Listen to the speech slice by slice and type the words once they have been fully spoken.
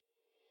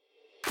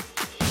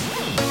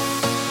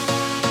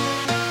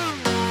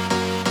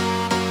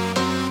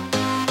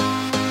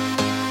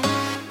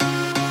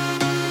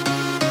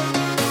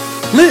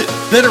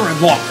better,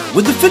 and longer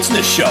with the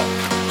Fitzness Show,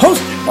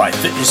 hosted by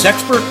fitness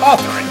expert,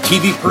 author, and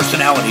TV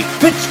personality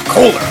Fitz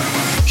Kohler.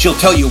 She'll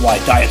tell you why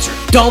diets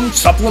are dumb,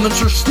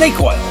 supplements are snake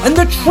oil, and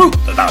the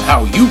truth about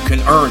how you can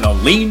earn a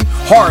lean,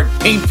 hard,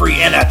 pain-free,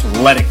 and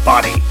athletic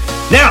body.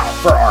 Now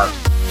for our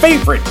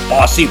favorite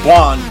bossy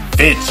blonde,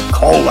 Fitz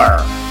Kohler.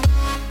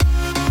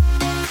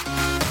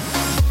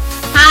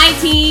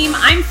 Hi team,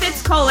 I'm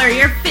Fitz Kohler,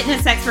 your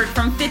fitness expert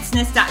from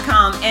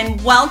Fitzness.com,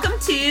 and welcome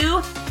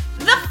to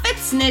the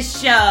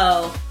Fitzness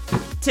Show.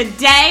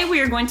 Today we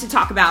are going to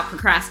talk about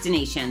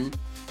procrastination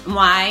and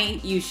why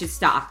you should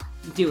stop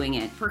doing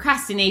it.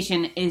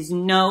 Procrastination is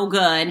no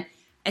good,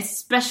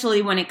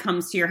 especially when it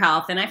comes to your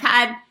health. And I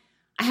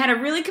had a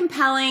really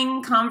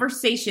compelling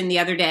conversation the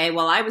other day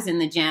while I was in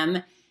the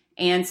gym,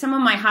 and some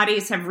of my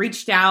hotties have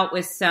reached out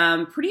with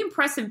some pretty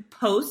impressive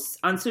posts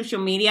on social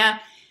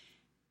media.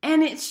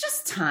 And it's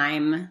just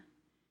time.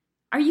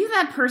 Are you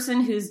that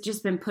person who's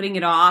just been putting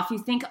it off? You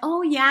think,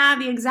 oh yeah,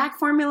 the exact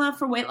formula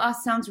for weight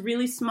loss sounds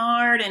really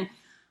smart, and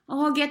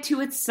oh, I'll get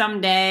to it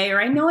someday,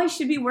 or I know I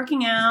should be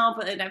working out,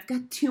 but I've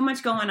got too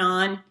much going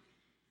on.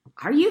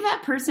 Are you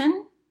that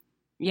person?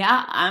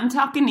 Yeah, I'm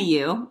talking to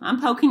you.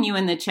 I'm poking you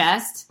in the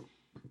chest.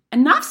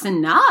 Enough's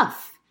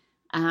enough.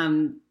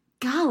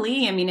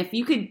 Golly, I mean, if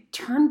you could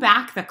turn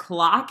back the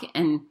clock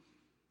and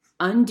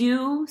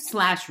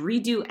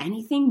undo/redo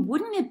anything,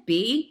 wouldn't it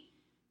be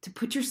to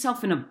put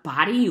yourself in a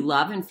body you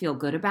love and feel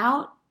good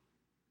about?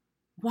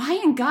 Why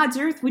in God's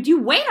earth would you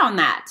wait on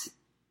that?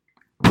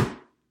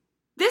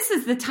 This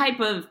is the type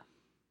of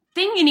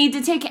thing you need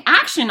to take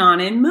action on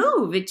and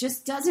move. It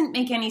just doesn't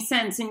make any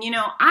sense. And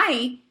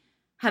I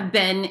have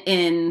been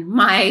in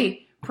my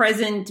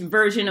present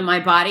version of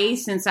my body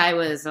since I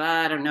was,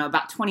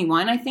 about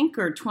 21, I think,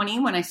 or 20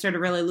 when I started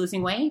really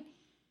losing weight.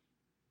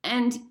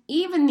 And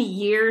even the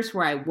years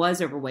where I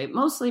was overweight,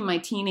 mostly my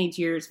teenage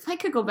years, if I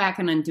could go back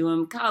and undo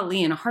them,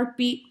 golly, in a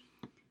heartbeat,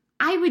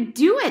 I would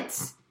do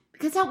it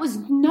because that was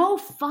no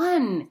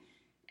fun.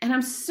 And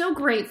I'm so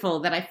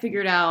grateful that I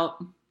figured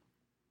out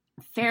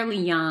fairly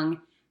young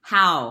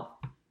how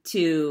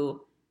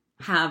to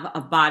have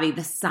a body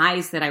the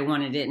size that I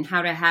wanted it and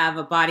how to have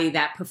a body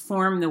that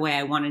performed the way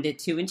I wanted it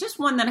to, and just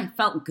one that I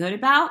felt good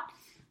about.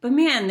 But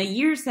man, the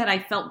years that I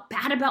felt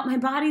bad about my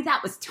body,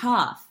 that was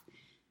tough.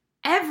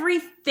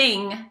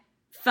 Everything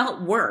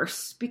felt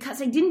worse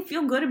because I didn't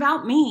feel good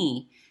about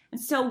me.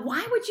 And so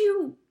why would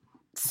you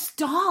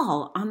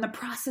stall on the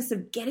process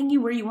of getting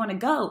you where you want to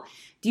go?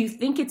 Do you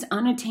think it's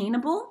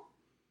unattainable?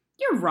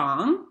 You're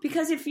wrong,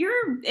 because if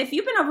you've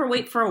been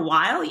overweight for a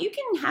while, you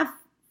can have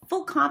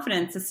full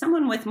confidence that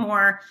someone with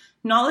more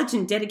knowledge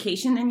and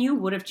dedication than you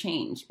would have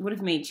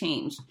made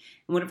change, and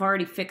would have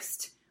already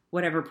fixed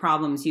whatever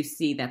problems you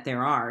see that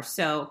there are.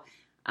 So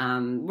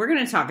we're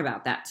going to talk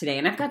about that today.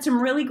 And I've got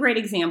some really great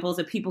examples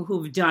of people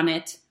who've done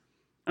it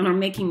and are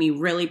making me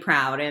really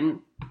proud.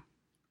 And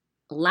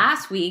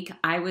last week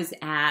I was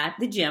at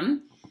the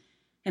gym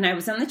and I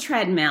was on the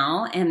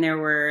treadmill, and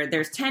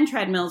there's 10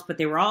 treadmills, but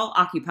they were all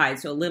occupied.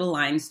 So a little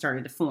line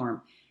started to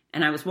form.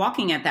 And I was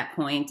walking at that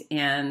point,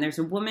 and there's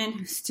a woman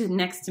who stood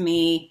next to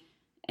me,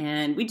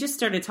 and we just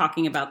started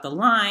talking about the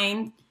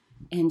line.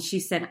 And she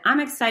said,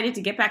 I'm excited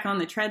to get back on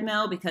the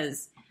treadmill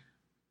because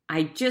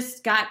I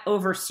just got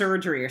over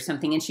surgery or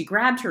something. And she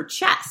grabbed her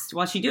chest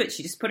while she did it.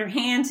 She just put her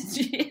hands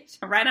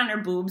right on her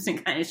boobs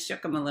and kind of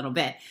shook them a little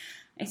bit.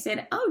 I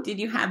said, oh, did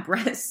you have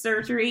breast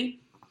surgery?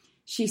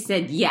 She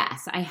said,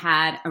 yes, I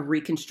had a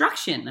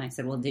reconstruction. I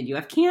said, well, did you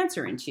have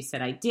cancer? And she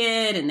said, I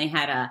did. And they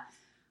had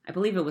I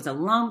believe it was a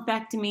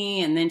lumpectomy.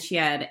 And then she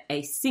had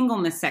a single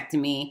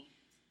mastectomy.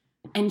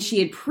 And she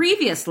had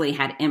previously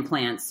had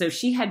implants. So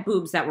she had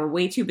boobs that were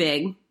way too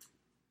big.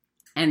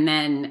 And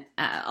then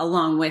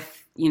along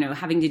with,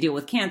 having to deal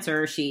with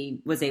cancer,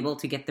 she was able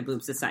to get the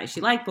boobs the size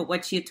she liked. But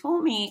what she had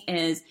told me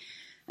is,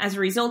 as a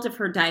result of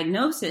her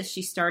diagnosis,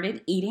 she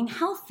started eating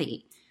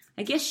healthy.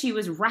 I guess she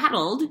was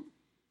rattled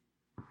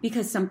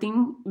because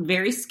something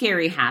very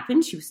scary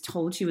happened. She was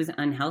told she was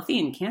unhealthy,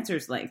 and cancer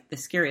is like the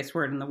scariest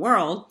word in the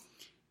world.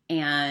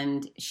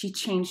 And she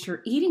changed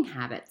her eating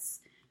habits.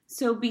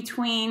 So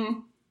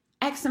between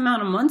X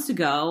amount of months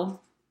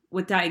ago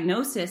with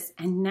diagnosis,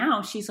 and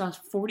now she's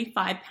lost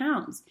 45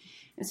 pounds.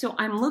 And so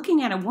I'm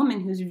looking at a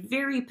woman who's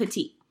very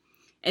petite.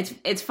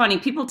 It's funny.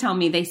 People tell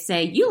me, they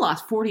say, you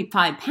lost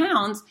 45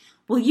 pounds.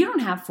 Well, you don't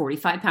have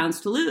 45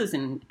 pounds to lose.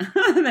 And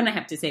then I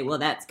have to say, well,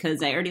 that's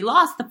because I already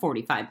lost the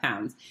 45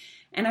 pounds.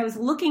 And I was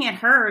looking at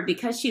her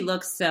because she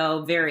looks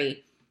so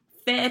very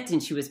fit,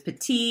 and she was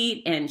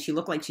petite, and she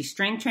looked like she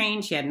strength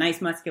trained. She had nice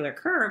muscular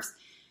curves.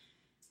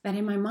 But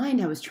in my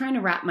mind, I was trying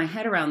to wrap my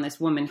head around this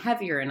woman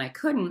heavier, and I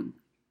couldn't.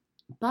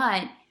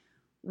 But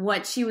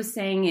what she was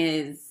saying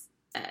is,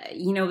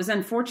 it was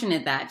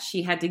unfortunate that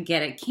she had to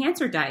get a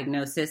cancer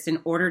diagnosis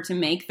in order to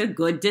make the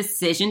good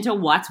decision to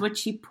watch what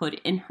she put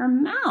in her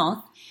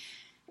mouth.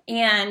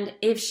 And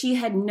if she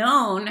had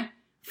known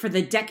for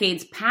the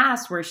decades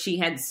past where she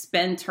had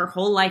spent her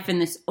whole life in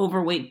this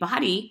overweight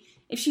body,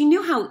 if she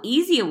knew how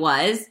easy it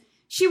was,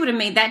 she would have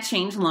made that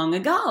change long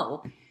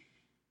ago.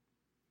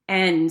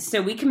 And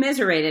so we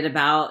commiserated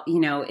about,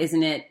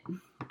 isn't it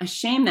a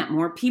shame that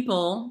more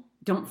people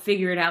don't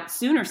figure it out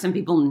sooner? Some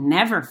people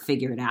never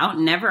figure it out,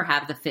 never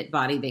have the fit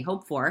body they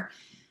hope for.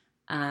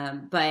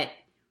 But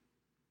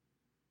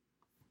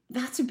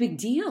that's a big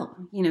deal.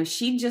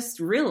 She just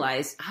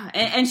realized,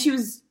 and she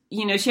was,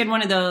 she had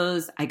one of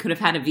those, I could have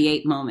had a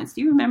V8 moments.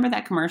 Do you remember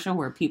that commercial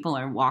where people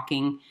are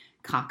walking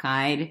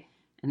cockeyed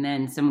and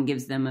then someone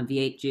gives them a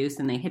V8 juice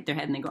and they hit their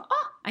head and they go,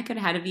 oh, I could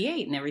have had a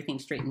V8, and everything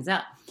straightens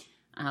up.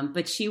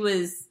 But she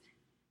was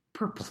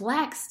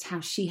perplexed how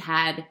she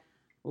had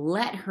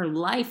let her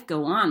life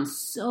go on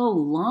so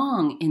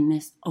long in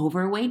this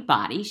overweight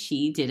body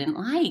she didn't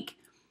like.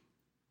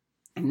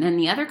 And then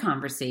the other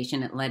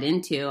conversation it led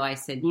into, I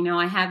said,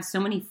 I have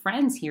so many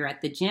friends here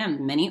at the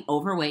gym, many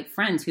overweight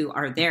friends who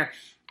are there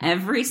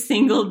every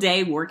single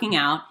day working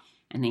out,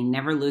 and they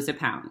never lose a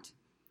pound.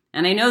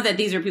 And I know that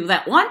these are people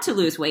that want to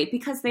lose weight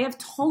because they have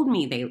told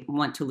me they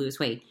want to lose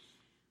weight.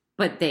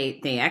 But they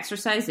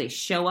exercise, they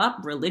show up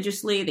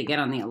religiously, they get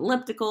on the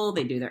elliptical,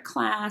 they do their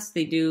class,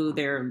 they do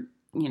their,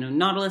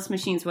 Nautilus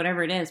machines,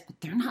 whatever it is,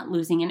 but they're not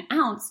losing an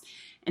ounce.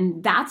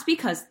 And that's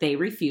because they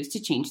refuse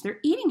to change their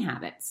eating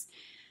habits.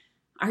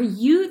 Are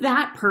you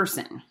that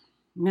person?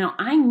 Now,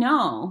 I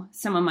know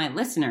some of my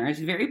listeners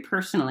very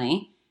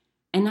personally,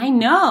 and I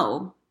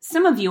know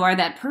some of you are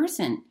that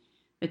person,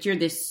 that you're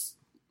this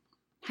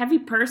heavy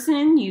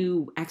person,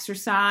 you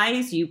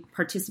exercise, you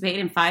participate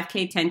in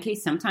 5K, 10K,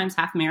 sometimes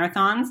half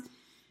marathons.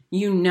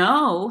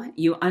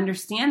 You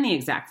understand the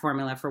exact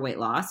formula for weight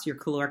loss, your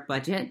caloric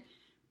budget,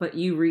 but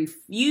you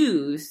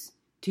refuse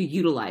to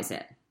utilize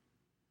it.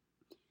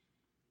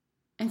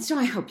 And so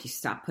I hope you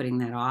stop putting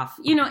that off.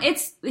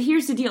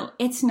 Here's the deal.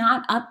 It's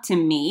not up to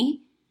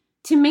me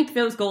to make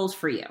those goals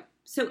for you.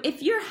 So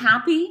if you're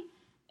happy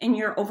in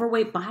your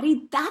overweight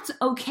body, that's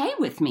okay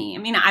with me. I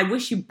mean, I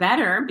wish you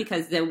better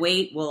because the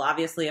weight will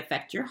obviously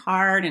affect your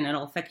heart and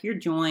it'll affect your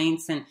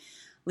joints and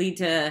lead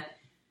to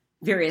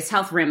various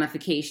health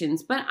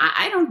ramifications. But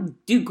I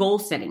don't do goal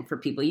setting for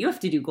people. You have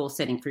to do goal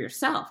setting for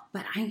yourself.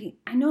 But I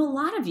know a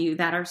lot of you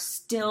that are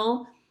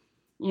still,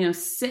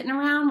 sitting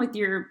around with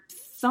your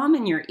thumb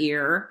in your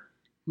ear,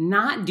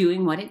 not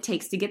doing what it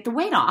takes to get the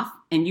weight off,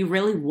 and you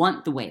really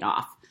want the weight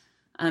off.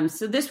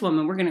 So this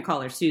woman, we're going to call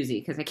her Susie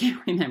because I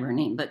can't remember her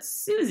name, but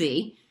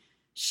Susie,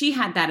 she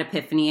had that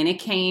epiphany, and it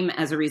came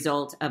as a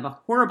result of a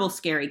horrible,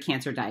 scary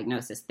cancer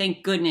diagnosis.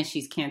 Thank goodness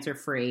she's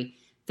cancer-free.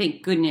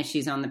 Thank goodness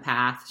she's on the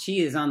path. She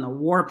is on the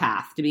war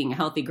path to being a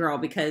healthy girl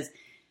because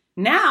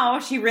now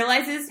she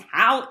realizes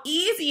how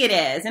easy it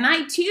is. And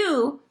I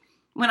too,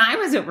 when I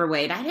was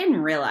overweight, I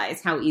didn't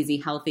realize how easy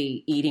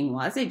healthy eating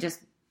was. I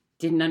just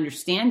didn't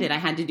understand it. I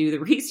had to do the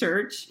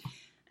research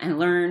and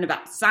learn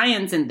about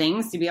science and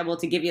things to be able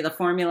to give you the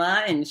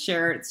formula and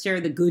share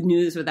the good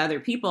news with other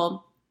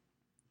people.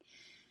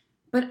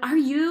 But are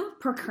you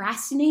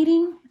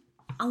procrastinating?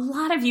 A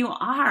lot of you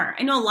are.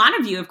 I know a lot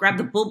of you have grabbed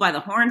the bull by the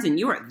horns and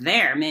you are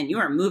there, man. You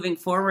are moving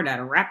forward at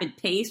a rapid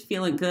pace,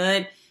 feeling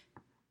good,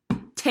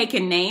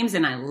 taking names,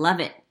 and I love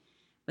it.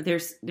 But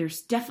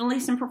there's definitely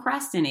some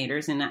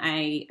procrastinators, and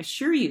I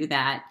assure you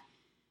that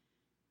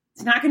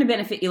it's not going to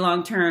benefit you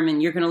long term,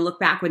 and you're going to look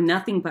back with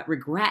nothing but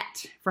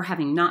regret for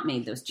having not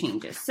made those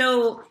changes.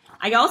 So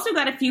I also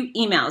got a few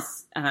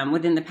emails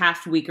within the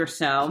past week or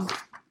so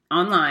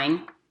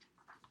online,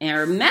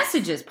 or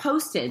messages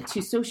posted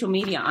to social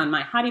media on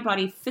my Hottie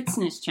Body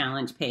Fitzness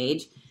Challenge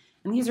page.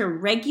 And these are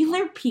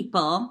regular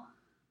people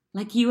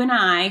like you and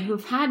I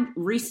who've had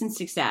recent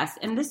success.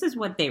 And this is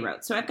what they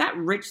wrote. So I've got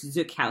Rich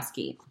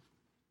Zukowski.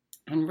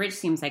 And Rich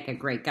seems like a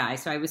great guy.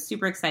 So I was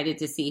super excited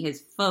to see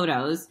his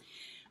photos,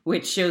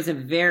 which shows a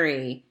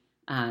very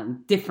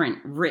different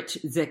Rich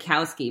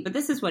Zukowski. But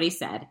this is what he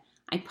said.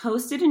 I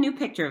posted a new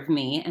picture of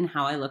me and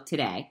how I look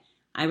today.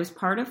 I was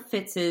part of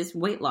Fitz's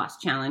weight loss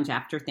challenge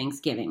after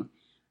Thanksgiving.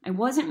 I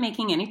wasn't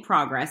making any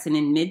progress, and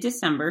in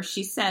mid-December,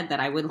 she said that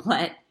I would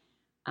let,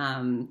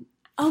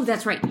 oh,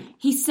 that's right.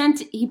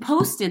 He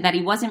posted that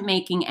he wasn't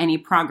making any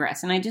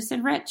progress, and I just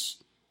said, Rich,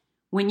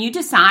 when you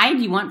decide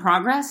you want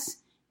progress,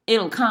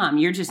 it'll come.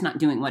 You're just not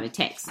doing what it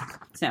takes.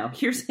 So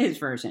here's his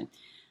version.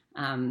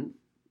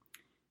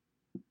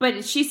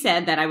 But she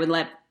said that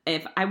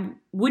if I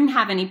wouldn't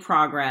have any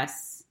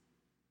progress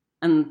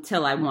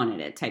until I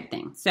wanted it type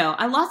thing. So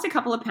I lost a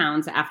couple of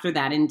pounds after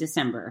that in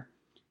December.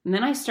 And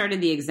then I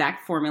started the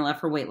exact formula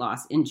for weight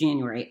loss in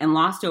January and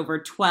lost over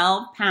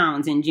 12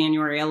 pounds in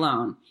January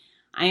alone.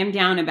 I am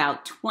down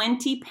about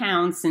 20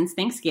 pounds since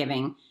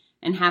Thanksgiving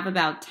and have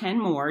about 10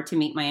 more to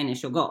meet my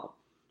initial goal.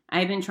 I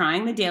have been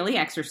trying the daily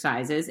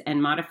exercises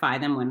and modify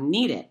them when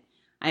needed.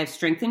 I have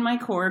strengthened my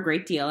core a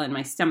great deal and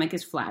my stomach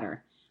is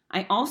flatter.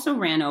 I also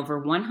ran over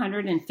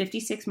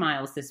 156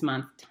 miles this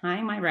month,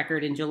 tying my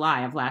record in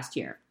July of last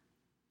year.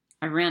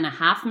 I ran a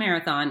half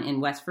marathon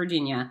in West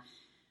Virginia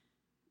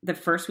the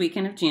first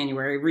weekend of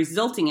January,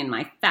 resulting in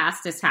my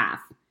fastest half.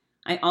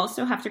 I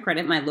also have to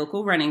credit my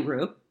local running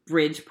group,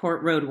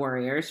 Bridgeport Road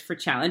Warriors, for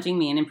challenging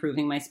me and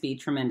improving my speed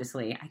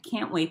tremendously. I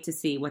can't wait to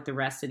see what the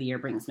rest of the year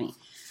brings me.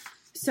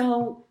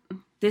 So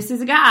this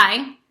is a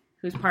guy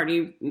who's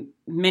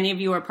many of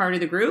you are part of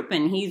the group,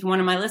 and he's one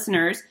of my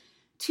listeners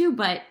too,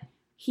 but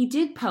he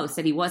did post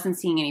that he wasn't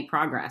seeing any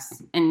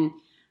progress. And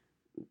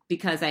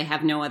because I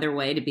have no other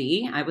way to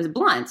be, I was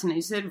blunt. And I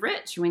said,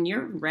 Rich, when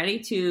you're ready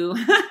to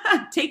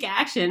take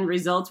action,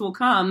 results will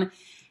come.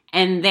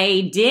 And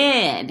they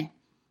did.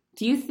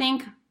 Do you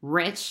think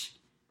Rich,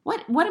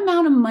 what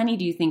amount of money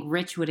do you think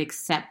Rich would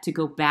accept to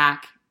go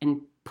back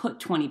and put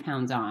 20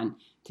 pounds on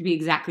to be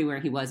exactly where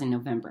he was in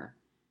November?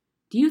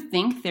 Do you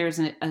think there's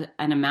an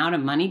amount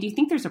of money? Do you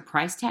think there's a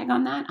price tag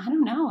on that? I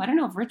don't know. I don't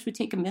know if Rich would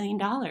take $1 million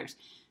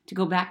to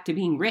go back to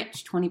being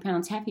rich, 20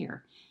 pounds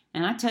heavier.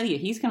 And I tell you,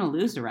 he's going to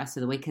lose the rest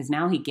of the way because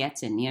now he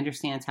gets it and he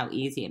understands how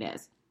easy it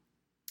is.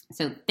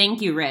 So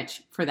thank you,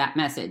 Rich, for that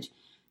message.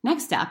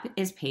 Next up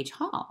is Paige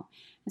Hall.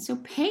 And so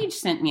Paige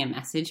sent me a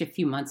message a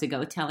few months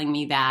ago telling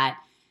me that,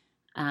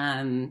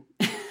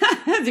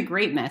 that's a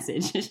great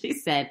message. She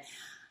said,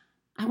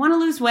 I want to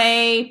lose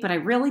weight, but I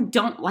really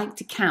don't like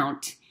to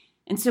count.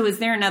 And so is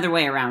there another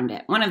way around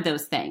it? One of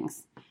those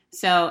things.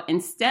 So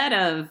instead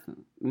of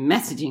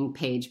messaging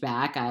Paige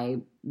back, I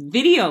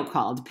video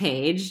called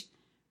Paige,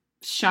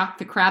 shocked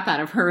the crap out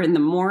of her in the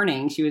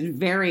morning. She was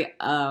very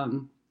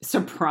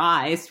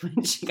surprised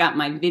when she got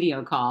my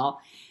video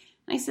call.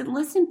 And I said,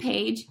 listen,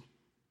 Paige,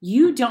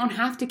 you don't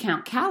have to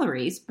count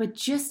calories, but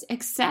just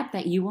accept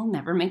that you will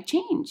never make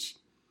change.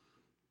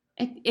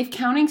 If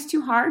counting's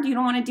too hard, you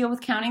don't want to deal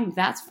with counting,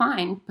 that's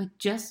fine. But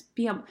just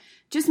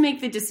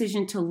make the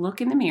decision to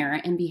look in the mirror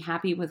and be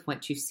happy with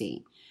what you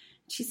see.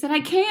 She said, I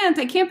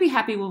can't be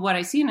happy with what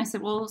I see. And I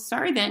said, well,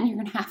 sorry then, you're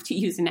going to have to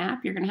use an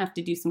app. You're going to have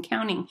to do some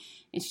counting.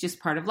 It's just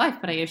part of life.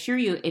 But I assure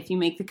you, if you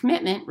make the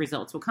commitment,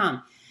 results will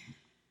come.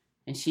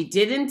 And she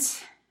didn't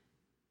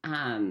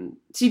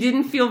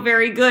feel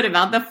very good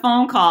about the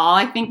phone call.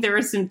 I think there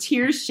were some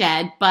tears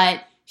shed,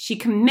 but she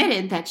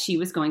committed that she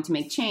was going to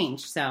make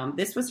change. So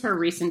this was her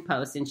recent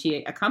post, and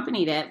she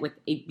accompanied it with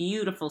a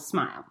beautiful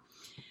smile.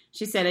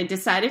 She said, I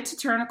decided to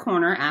turn a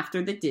corner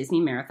after the Disney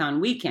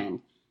Marathon weekend.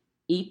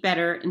 Eat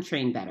better and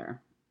train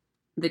better.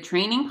 The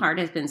training part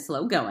has been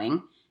slow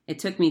going. It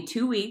took me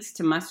 2 weeks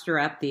to muster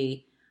up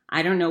the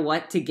I don't know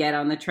what to get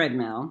on the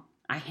treadmill.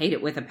 I hate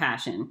it with a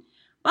passion.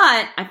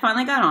 But I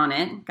finally got on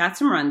it, got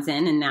some runs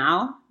in, and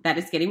now that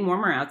it's getting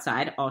warmer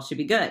outside, all should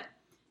be good.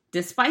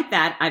 Despite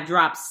that, I've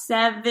dropped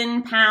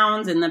 7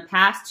 pounds in the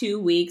past 2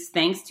 weeks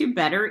thanks to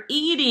better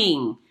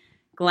eating.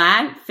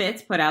 Glad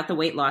Fitz put out the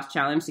weight loss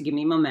challenge to give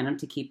me momentum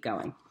to keep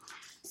going.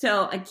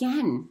 So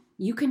again,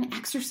 you can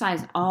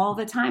exercise all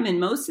the time. And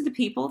most of the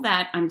people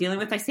that I'm dealing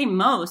with, I say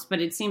most, but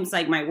it seems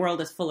like my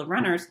world is full of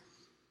runners,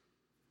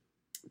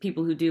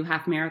 people who do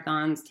half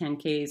marathons,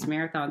 10Ks,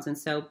 marathons, and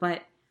so,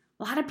 but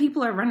a lot of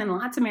people are running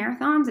lots of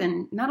marathons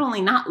and not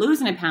only not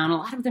losing a pound, a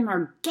lot of them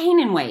are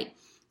gaining weight.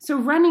 So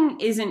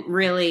running isn't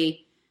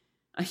really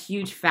a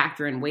huge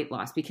factor in weight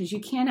loss because you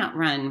can't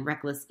outrun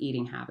reckless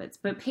eating habits.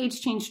 But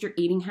Paige changed her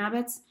eating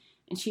habits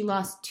and she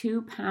lost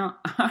 2 pounds.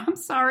 I'm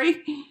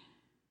sorry.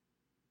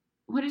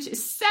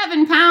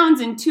 7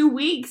 pounds in 2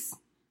 weeks?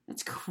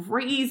 That's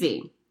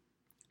crazy.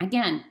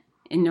 Again,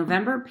 in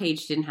November,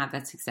 Paige didn't have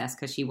that success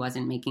because she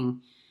wasn't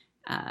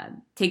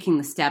taking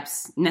the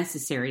steps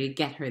necessary to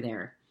get her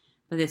there.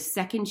 But the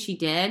second she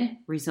did,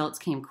 results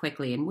came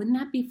quickly. And wouldn't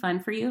that be fun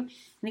for you?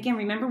 And again,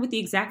 remember with the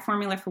exact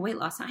formula for weight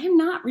loss, I am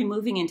not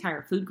removing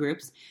entire food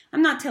groups.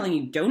 I'm not telling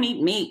you don't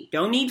eat meat,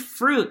 don't eat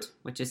fruit,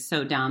 which is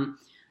so dumb.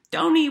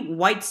 Don't eat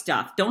white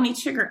stuff, don't eat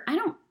sugar. I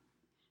don't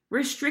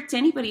restrict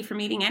anybody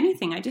from eating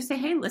anything. I just say,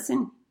 hey,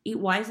 listen, eat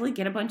wisely,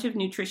 get a bunch of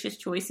nutritious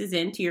choices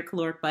into your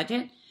caloric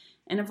budget,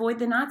 and avoid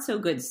the not so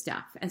good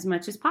stuff as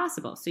much as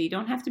possible. So you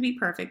don't have to be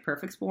perfect.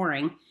 Perfect's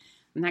boring.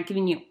 I'm not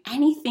giving you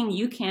anything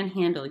you can't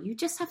handle. You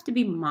just have to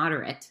be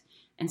moderate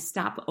and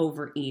stop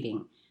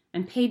overeating.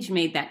 And Paige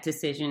made that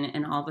decision,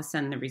 and all of a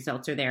sudden the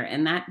results are there.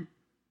 And that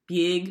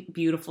big,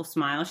 beautiful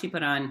smile she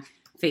put on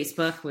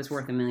Facebook was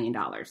worth $1 million.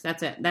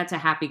 That's a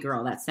happy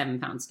girl. That's 7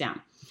 pounds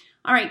down.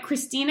 All right,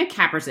 Christina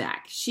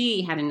Kaperzak.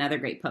 She had another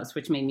great post,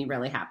 which made me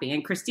really happy.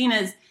 And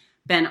Christina's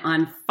been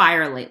on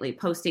fire lately,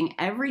 posting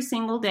every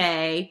single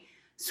day,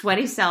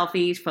 sweaty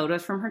selfies,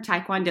 photos from her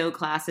Taekwondo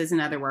classes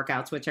and other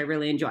workouts, which I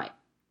really enjoy.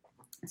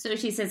 So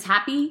she says,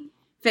 happy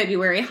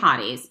February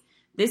hotties.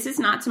 This is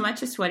not so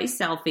much a sweaty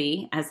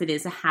selfie as it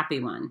is a happy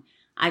one.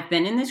 I've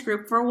been in this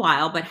group for a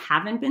while, but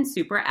haven't been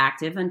super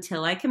active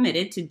until I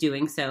committed to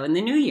doing so in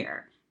the new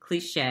year.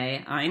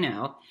 Cliche, I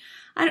know.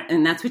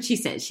 And that's what she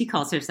says. She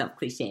calls herself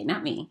cliche,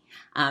 not me.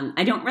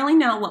 I don't really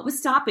know what was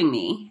stopping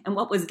me and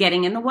what was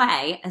getting in the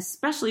way,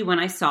 especially when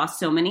I saw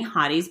so many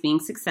hotties being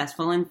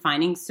successful and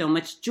finding so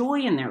much joy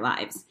in their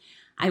lives.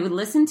 I would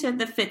listen to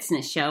the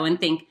Fitzness show and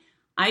think,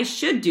 I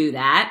should do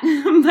that,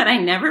 but I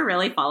never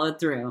really followed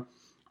through.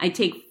 I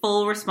take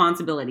full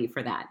responsibility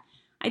for that.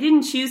 I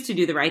didn't choose to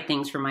do the right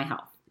things for my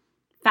health.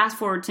 Fast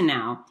forward to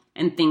now,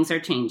 and things are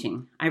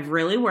changing. I've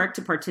really worked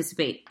to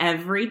participate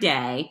every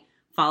day,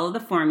 follow the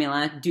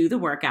formula, do the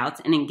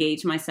workouts, and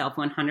engage myself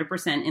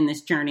 100% in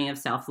this journey of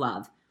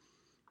self-love.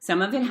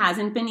 Some of it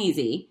hasn't been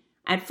easy.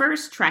 At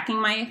first,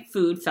 tracking my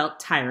food felt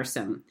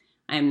tiresome.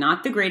 I am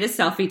not the greatest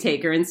selfie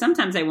taker, and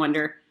sometimes I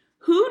wonder,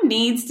 who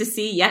needs to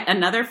see yet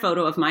another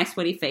photo of my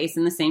sweaty face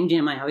in the same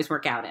gym I always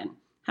work out in?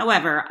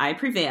 However, I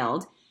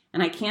prevailed,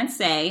 and I can't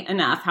say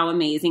enough how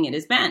amazing it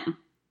has been.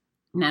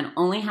 Not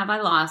only have I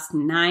lost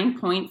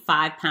 9.5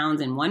 pounds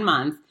in 1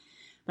 month,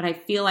 but I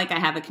feel like I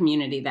have a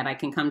community that I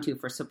can come to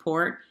for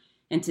support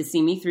and to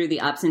see me through the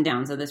ups and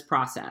downs of this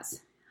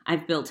process.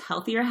 I've built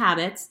healthier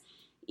habits,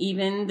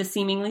 even the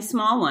seemingly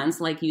small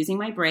ones, like using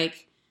my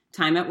break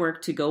time at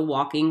work to go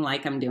walking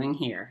like I'm doing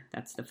here.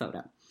 That's the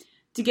photo.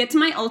 To get to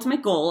my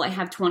ultimate goal, I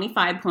have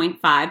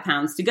 25.5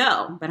 pounds to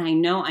go, but I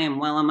know I am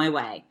well on my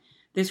way.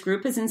 This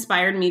group has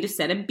inspired me to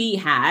set a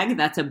BHAG,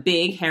 that's a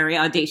big, hairy,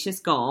 audacious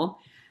goal,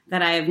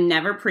 that I have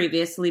never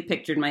previously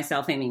pictured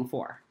myself aiming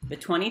for. The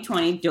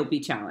 2020 Dopey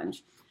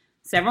Challenge.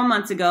 Several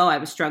months ago, I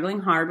was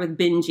struggling hard with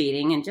binge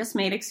eating and just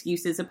made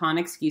excuses upon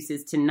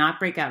excuses to not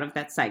break out of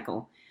that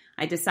cycle.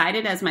 I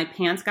decided as my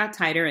pants got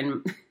tighter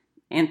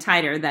and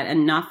tighter that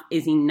enough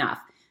is enough.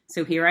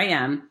 So here I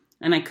am,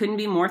 and I couldn't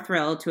be more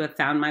thrilled to have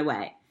found my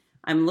way.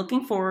 I'm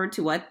looking forward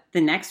to what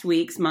the next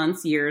weeks,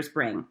 months, years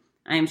bring.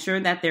 I am sure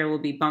that there will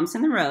be bumps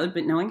in the road,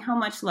 but knowing how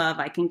much love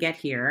I can get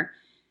here,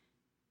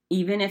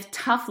 even if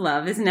tough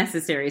love is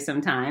necessary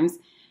sometimes,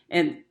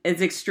 and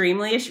it's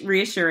extremely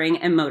reassuring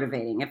and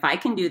motivating. If I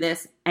can do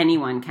this,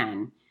 anyone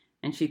can.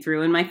 And she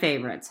threw in my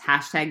favorites,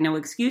 #no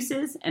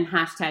excuses and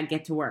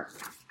 #get to work.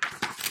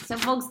 So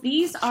folks,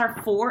 these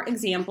are 4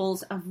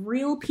 examples of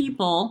real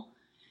people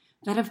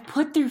that have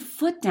put their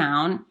foot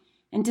down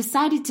and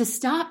decided to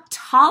stop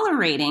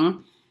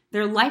tolerating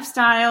their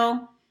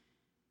lifestyle,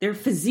 their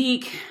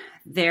physique,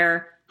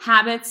 their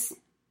habits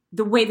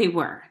the way they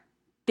were.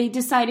 They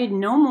decided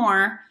no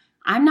more.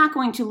 I'm not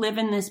going to live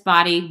in this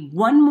body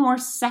 1 more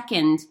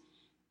second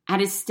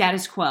at its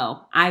status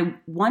quo. I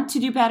want to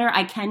do better,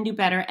 I can do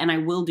better, and I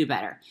will do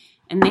better.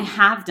 And they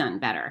have done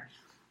better.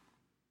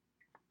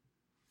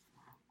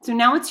 So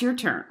now it's your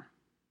turn.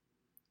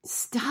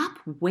 Stop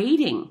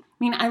waiting. I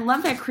mean, I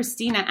love that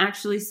Christina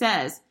actually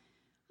says,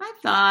 I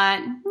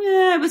thought,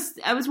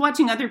 I was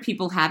watching other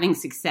people having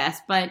success,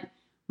 but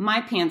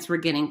my pants were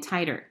getting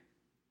tighter.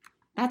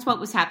 That's what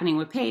was happening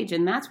with Paige,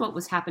 and that's what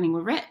was happening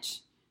with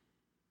Rich.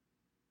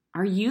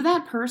 Are you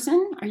that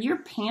person? Are your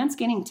pants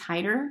getting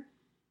tighter?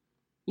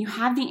 You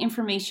have the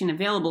information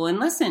available. And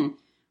listen,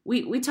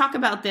 we talk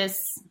about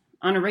this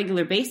on a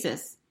regular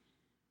basis.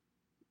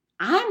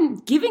 I'm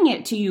giving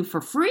it to you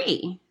for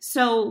free.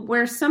 So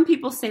where some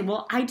people say,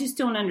 well, I just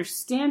don't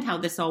understand how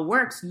this all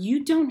works,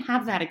 you don't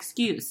have that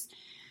excuse.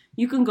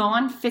 You can go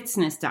on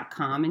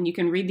Fitzness.com and you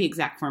can read the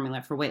exact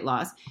formula for weight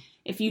loss.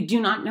 If you do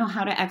not know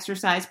how to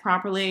exercise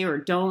properly or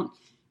don't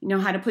know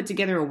how to put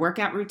together a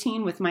workout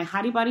routine, with my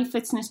Hottie Body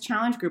Fitzness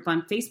Challenge group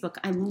on Facebook,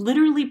 I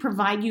literally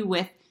provide you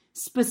with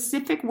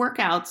specific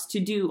workouts to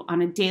do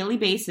on a daily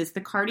basis.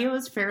 The cardio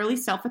is fairly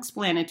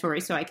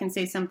self-explanatory, so I can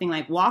say something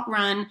like walk,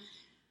 run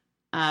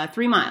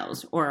 3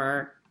 miles,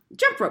 or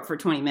jump rope for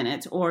 20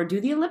 minutes, or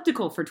do the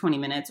elliptical for 20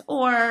 minutes,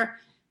 or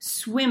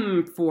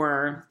swim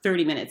for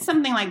 30 minutes,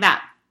 something like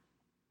that.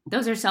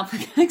 Those are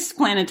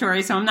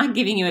self-explanatory, so I'm not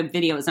giving you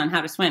videos on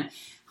how to swim.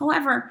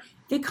 However,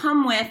 they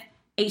come with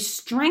a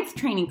strength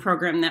training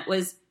program that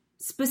was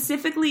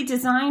specifically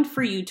designed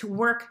for you to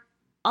work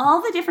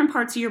all the different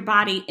parts of your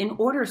body in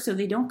order so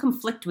they don't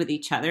conflict with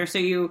each other. So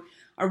you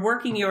are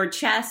working your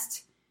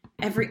chest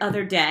every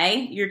other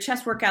day. Your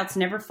chest workouts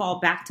never fall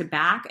back to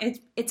back.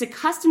 It's a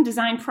custom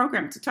designed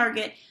program to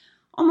target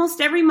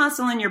almost every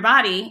muscle in your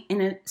body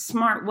in a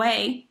smart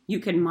way. You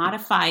can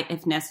modify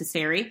if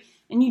necessary,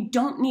 and you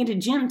don't need a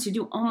gym to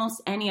do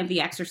almost any of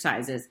the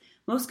exercises.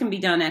 Most can be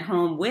done at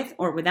home with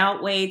or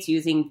without weights,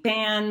 using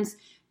bands,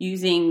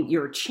 using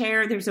your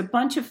chair. There's a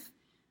bunch of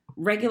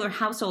regular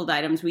household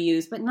items we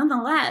use, but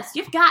nonetheless,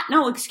 you've got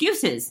no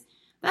excuses.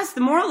 That's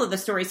the moral of the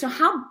story. So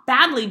how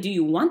badly do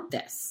you want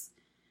this?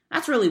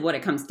 That's really what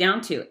it comes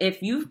down to.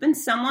 If you've been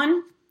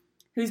someone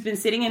who's been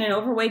sitting in an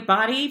overweight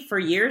body for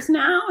years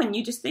now, and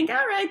you just think,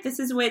 all right, this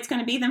is the way it's going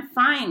to be, then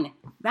fine.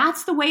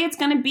 That's the way it's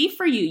going to be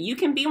for you. You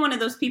can be one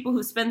of those people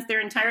who spends their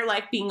entire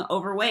life being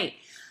overweight.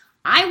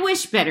 I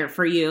wish better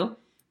for you,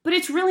 but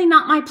it's really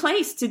not my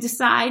place to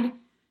decide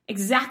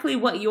exactly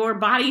what your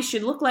body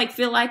should look like,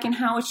 feel like, and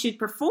how it should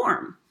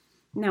perform.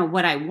 Now,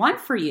 what I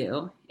want for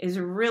you is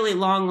a really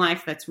long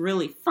life that's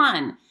really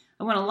fun.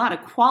 I want a lot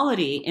of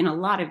quality in a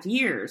lot of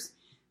years.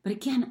 But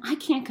again, I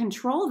can't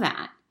control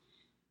that.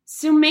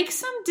 So make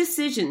some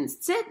decisions.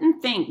 Sit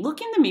and think.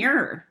 Look in the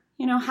mirror.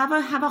 Have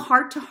a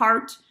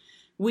heart-to-heart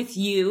with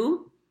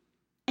you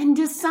and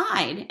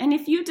decide. And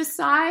if you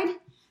decide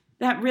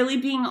that really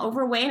being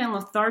overweight and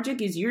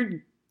lethargic is your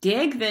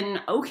gig,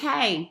 then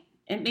okay.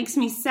 It makes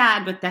me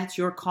sad, but that's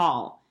your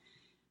call.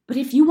 But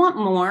if you want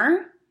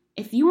more,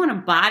 if you want a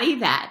body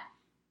that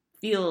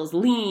feels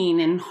lean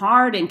and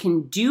hard and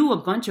can do a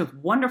bunch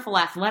of wonderful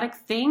athletic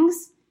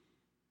things,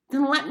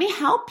 then let me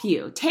help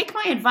you. Take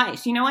my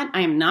advice. You know what?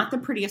 I am not the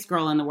prettiest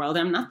girl in the world.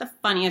 I'm not the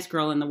funniest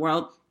girl in the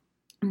world.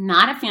 I'm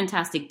not a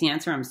fantastic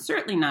dancer. I'm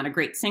certainly not a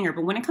great singer.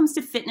 But when it comes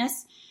to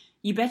fitness,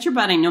 you bet your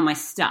butt I know my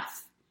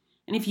stuff.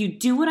 And if you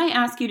do what I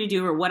ask you to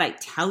do or what I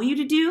tell you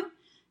to do,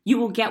 you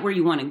will get where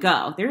you want to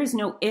go. There is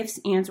no ifs,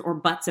 ands, or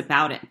buts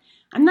about it.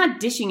 I'm not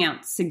dishing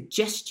out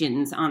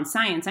suggestions on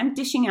science. I'm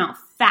dishing out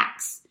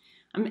facts.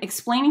 I'm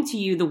explaining to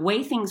you the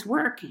way things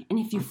work. And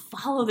if you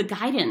follow the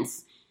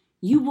guidance,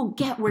 you will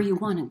get where you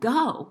want to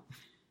go.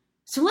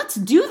 So let's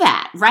do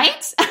that,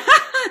 right?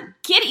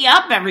 Giddy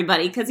up,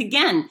 everybody. Because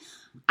again,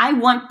 I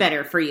want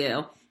better for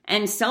you.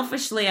 And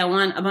selfishly, I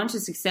want a bunch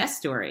of success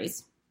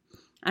stories.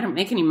 I don't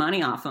make any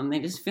money off them. They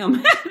just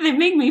they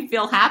make me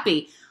feel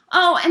happy.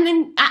 Oh, and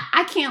then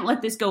I can't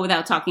let this go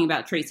without talking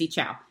about Tracy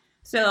Chow.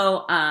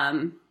 So,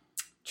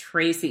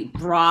 Tracy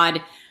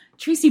Broad,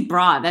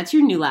 that's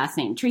your new last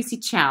name. Tracy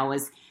Chow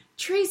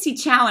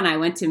and I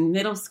went to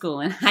middle school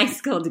and high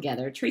school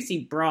together. Tracy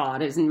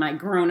Broad is my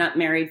grown-up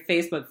married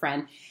Facebook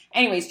friend.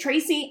 Anyways,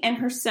 Tracy and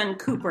her son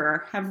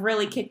Cooper have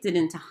really kicked it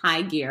into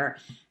high gear,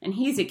 and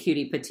he's a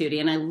cutie patootie,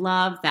 and I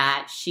love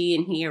that she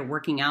and he are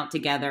working out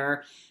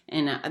together,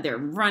 and they're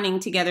running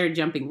together,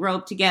 jumping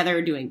rope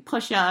together, doing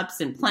push-ups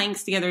and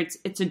planks together.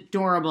 It's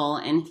adorable,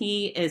 and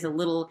he is a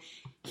little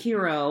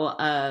hero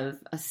of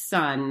a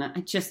son.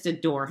 I just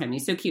adore him.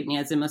 He's so cute, and he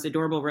has the most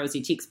adorable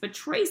rosy cheeks. But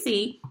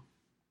Tracy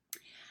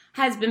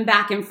has been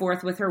back and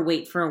forth with her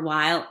weight for a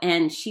while,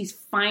 and she's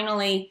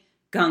finally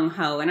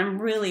gung-ho, and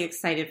I'm really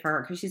excited for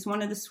her because she's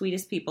one of the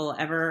sweetest people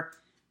ever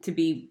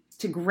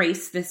to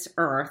grace this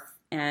earth,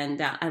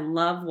 and I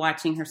love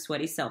watching her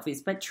sweaty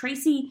selfies. But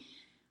Tracy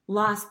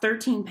lost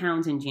 13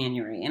 pounds in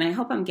January, and I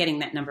hope I'm getting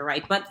that number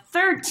right, but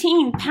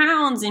 13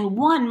 pounds in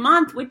 1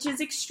 month, which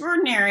is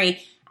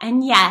extraordinary,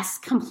 and yes,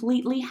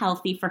 completely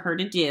healthy for her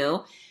to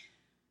do.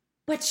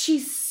 But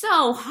she's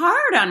so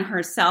hard on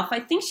herself. I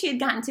think she had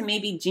gotten to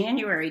maybe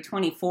January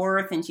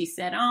 24th, and she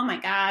said, oh my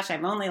gosh,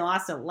 I've only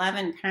lost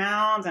 11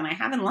 pounds, and I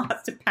haven't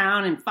lost a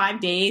pound in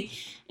 5 days.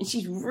 And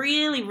she's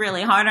really,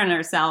 really hard on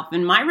herself.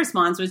 And my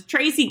response was,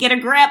 Tracy, get a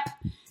grip.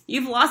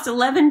 You've lost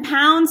 11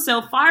 pounds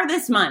so far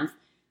this month.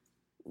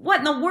 What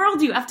in the world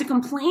do you have to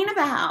complain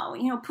about?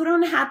 Put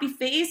on a happy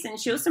face and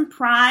show some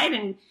pride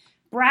and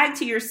brag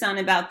to your son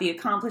about the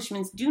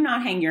accomplishments. Do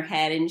not hang your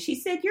head. And she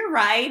said, you're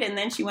right. And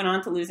then she went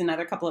on to lose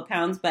another couple of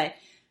pounds, but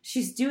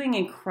she's doing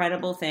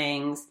incredible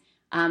things.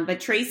 But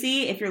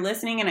Tracy, if you're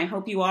listening, and I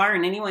hope you are,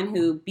 and anyone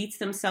who beats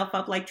themselves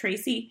up like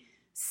Tracy,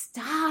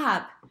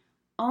 stop.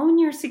 Own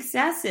your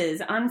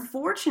successes.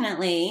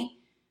 Unfortunately,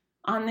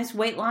 on this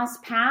weight loss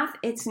path,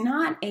 it's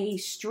not a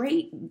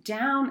straight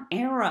down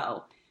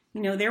arrow.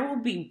 There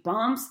will be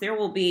bumps. There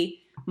will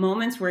be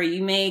moments where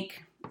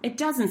it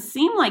doesn't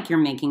seem like you're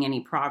making any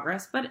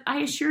progress, but I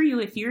assure you,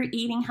 if you're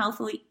eating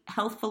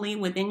healthfully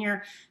within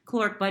your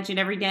caloric budget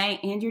every day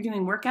and you're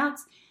doing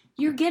workouts,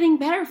 you're getting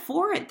better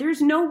for it.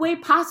 There's no way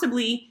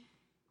possible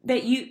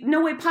that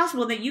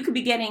you could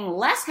be getting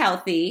less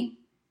healthy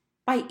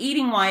by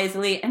eating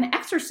wisely and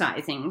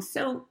exercising.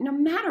 So no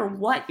matter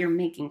what, you're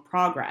making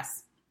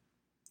progress.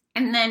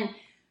 And then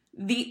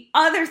the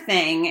other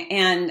thing,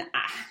 and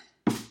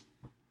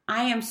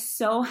I am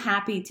so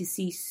happy to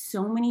see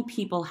so many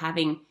people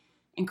having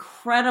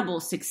incredible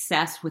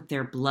success with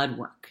their blood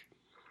work.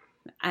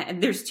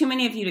 There's too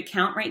many of you to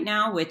count right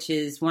now, which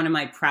is one of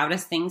my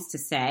proudest things to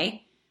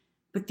say.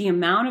 But the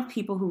amount of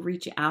people who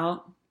reach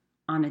out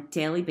on a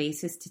daily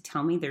basis to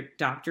tell me their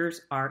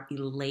doctors are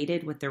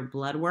elated with their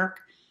blood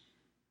work,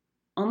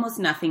 almost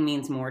nothing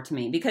means more to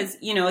me. Because,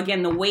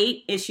 again, the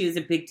weight issue is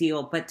a big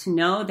deal, but to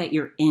know that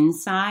your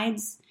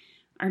insides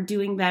are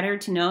doing better,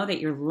 to know that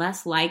you're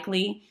less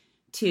likely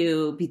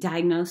to be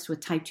diagnosed with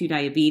type 2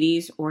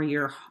 diabetes, or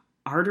your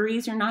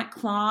arteries are not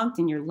clogged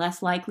and you're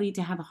less likely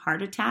to have a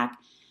heart attack.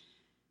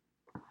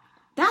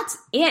 That's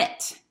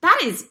it. That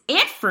is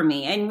it for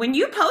me. And when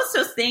you post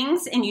those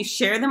things and you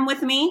share them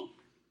with me,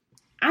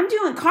 I'm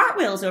doing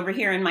cartwheels over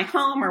here in my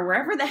home or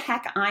wherever the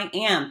heck I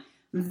am.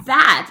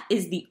 That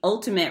is the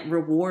ultimate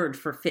reward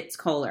for Fitz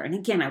Kohler. And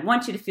again, I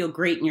want you to feel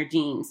great in your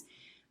jeans.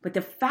 But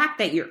the fact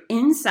that your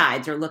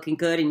insides are looking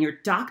good and your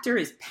doctor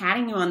is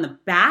patting you on the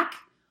back,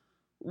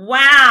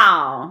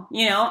 wow.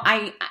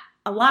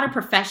 A lot of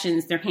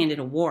professions, they're handed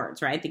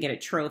awards, right? They get a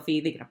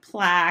trophy, they get a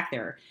plaque,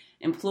 they're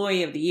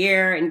employee of the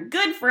year, and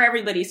good for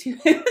everybody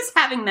who's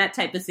having that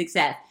type of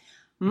success.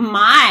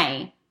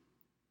 My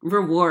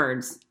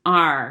rewards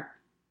are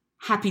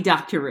happy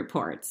doctor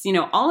reports.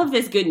 All of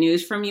this good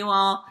news from you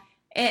all,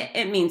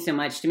 it means so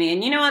much to me.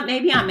 And you know what?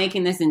 Maybe I'm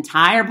making this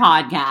entire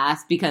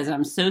podcast because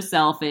I'm so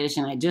selfish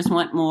and I just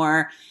want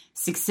more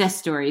success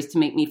stories to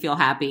make me feel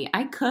happy.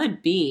 I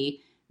could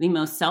be the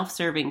most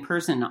self-serving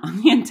person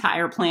on the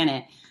entire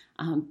planet.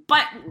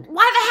 But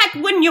why the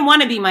heck wouldn't you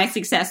want to be my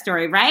success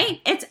story,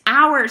 right? It's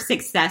our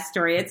success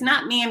story. It's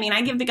not me.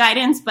 I give the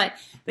guidance, but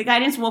the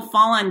guidance will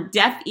fall on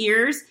deaf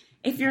ears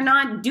if you're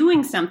not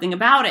doing something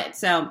about it.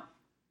 So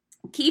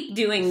keep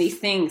doing these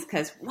things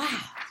because, wow,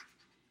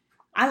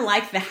 I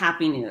like the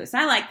happy news.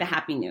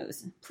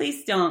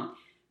 Please don't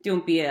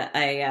be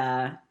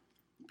a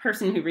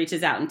person who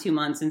reaches out in 2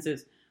 months and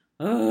says,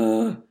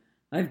 oh,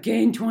 I've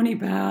gained 20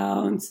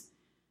 pounds.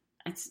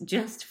 It's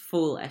just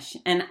foolish.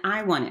 And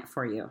I want it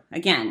for you.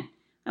 Again,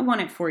 I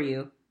want it for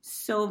you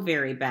so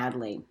very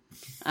badly.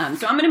 So I'm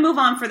going to move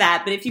on for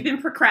that. But if you've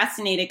been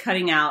procrastinating, cut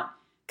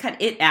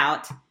it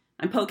out.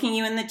 I'm poking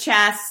you in the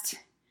chest.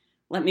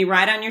 Let me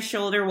ride on your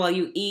shoulder while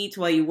you eat,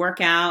 while you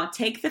work out.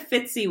 Take the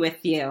Fitzy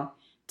with you.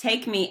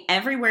 Take me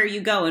everywhere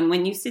you go. And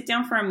when you sit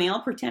down for a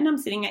meal, pretend I'm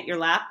sitting on your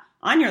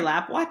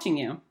lap, watching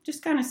you,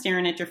 just kind of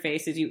staring at your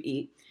face as you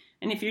eat.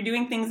 And if you're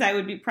doing things I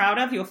would be proud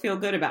of, you'll feel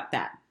good about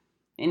that.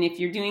 And if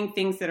you're doing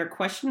things that are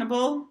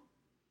questionable,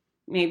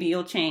 maybe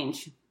you'll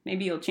change.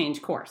 Maybe you'll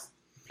change course.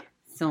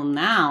 So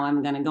now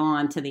I'm going to go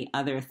on to the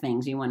other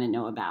things you want to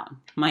know about.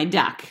 My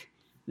duck.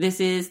 This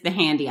is the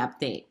Handy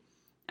update.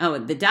 Oh,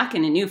 the duck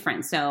and a new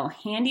friend. So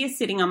Handy is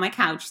sitting on my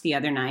couch the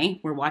other night.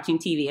 We're watching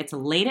TV. It's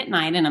late at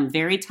night and I'm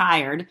very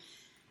tired.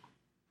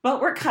 But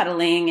we're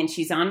cuddling and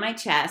she's on my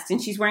chest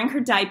and she's wearing her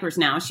diapers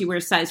now. She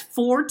wears size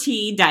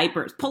 4T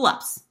diapers,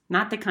 pull-ups,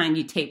 not the kind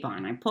you tape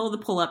on. I pull the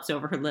pull-ups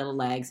over her little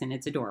legs and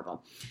it's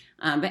adorable.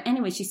 But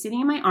anyway, she's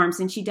sitting in my arms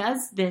and she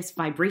does this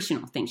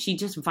vibrational thing. She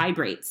just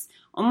vibrates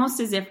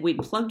almost as if we'd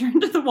plugged her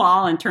into the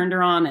wall and turned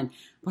her on and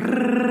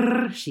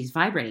brrr, she's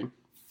vibrating.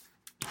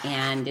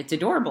 And it's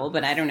adorable,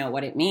 but I don't know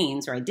what it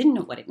means, or I didn't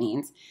know what it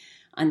means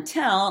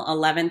until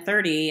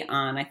 11:30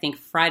 on, I think,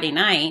 Friday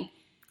night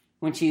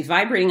when she's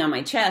vibrating on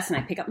my chest and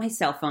I pick up my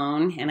cell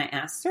phone and I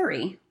ask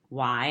Suri,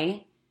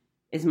 why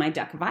is my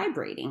duck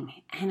vibrating?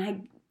 And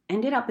I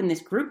ended up in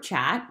this group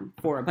chat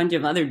for a bunch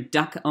of other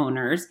duck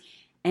owners.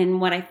 And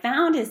what I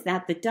found is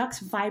that the ducks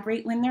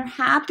vibrate when they're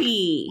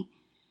happy.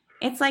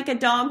 It's like a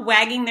dog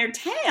wagging their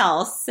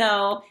tail.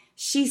 So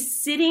she's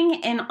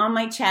sitting on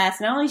my chest.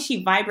 Not only is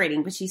she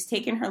vibrating, but she's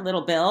taken her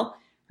little bill,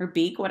 her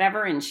beak,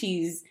 whatever, and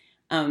she's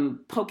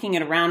poking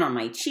it around on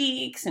my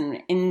cheeks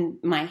and in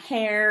my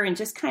hair and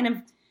just kind of,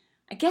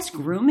 I guess,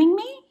 grooming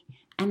me.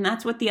 And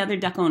that's what the other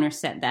duck owners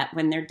said, that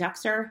when their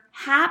ducks are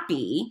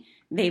happy,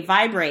 they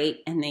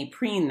vibrate and they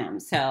preen them.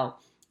 So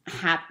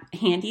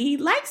Handy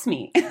likes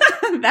me.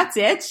 That's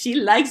it. She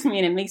likes me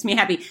and it makes me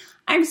happy.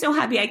 I'm so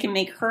happy I can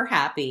make her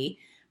happy.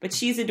 But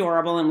she's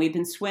adorable, and we've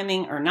been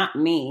swimming, or not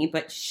me,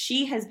 but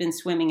she has been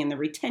swimming in the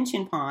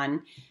retention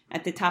pond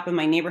at the top of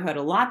my neighborhood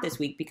a lot this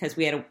week because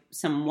we had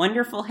some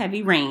wonderful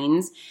heavy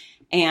rains.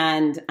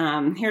 And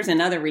here's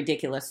another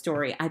ridiculous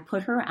story. I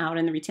put her out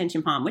in the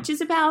retention pond, which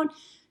is about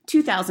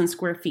 2,000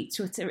 square feet.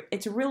 So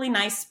it's a really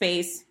nice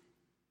space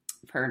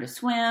for her to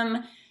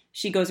swim.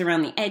 She goes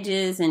around the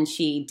edges, and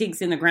she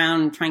digs in the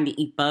ground trying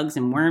to eat bugs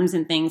and worms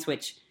and things,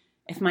 which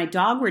if my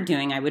dog were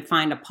doing, I would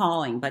find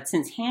appalling. But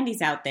since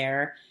Handy's out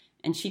there,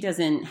 and she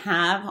doesn't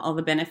have all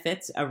the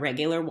benefits a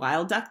regular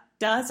wild duck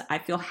does, I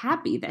feel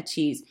happy that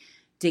she's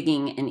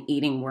digging and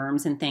eating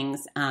worms and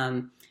things.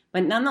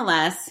 But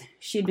nonetheless,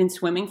 she'd been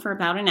swimming for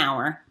about an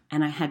hour,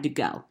 and I had to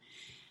go.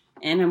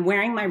 And I'm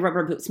wearing my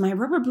rubber boots. My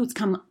rubber boots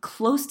come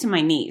close to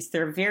my knees.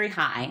 They're very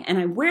high, and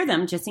I wear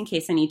them just in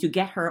case I need to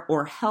get her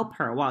or help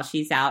her while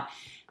she's out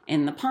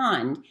in the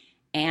pond.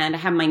 And I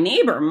have my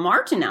neighbor,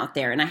 Martin, out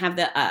there, and I have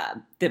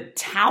the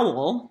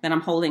towel that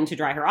I'm holding to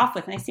dry her off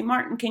with. And I say,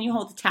 Martin, can you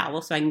hold the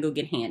towel so I can go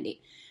get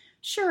Handy?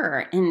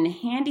 Sure. And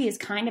Handy is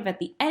kind of at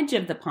the edge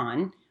of the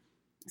pond.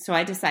 So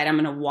I decide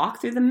I'm going to walk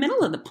through the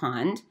middle of the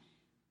pond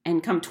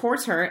and come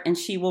towards her, and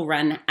she will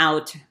run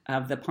out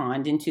of the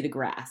pond into the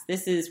grass.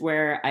 This is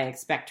where I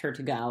expect her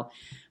to go.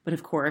 But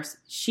of course,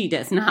 she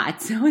does not.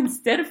 So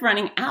instead of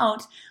running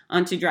out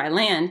onto dry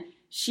land,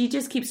 she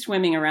just keeps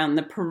swimming around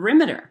the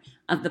perimeter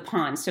of the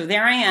pond. So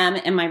there I am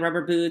in my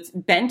rubber boots,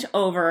 bent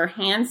over,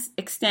 hands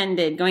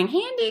extended, going,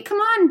 Handy, come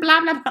on,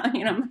 blah, blah, blah.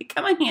 You know, I'm like,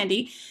 come on,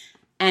 Handy.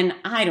 And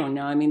I don't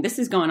know. I mean, this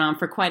is going on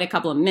for quite a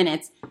couple of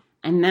minutes.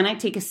 And then I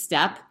take a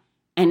step,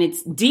 and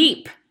it's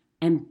deep.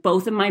 And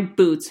both of my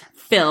boots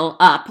fill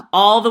up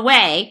all the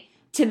way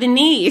to the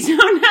knees. So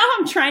now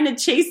I'm trying to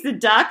chase the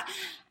duck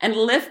and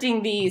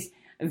lifting these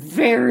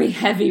very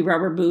heavy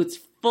rubber boots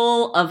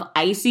full of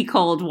icy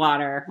cold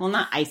water. Well,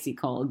 not icy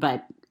cold,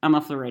 but I'm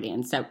a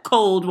Floridian, so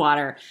cold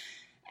water.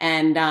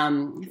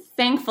 And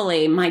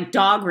thankfully, my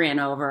dog ran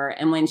over.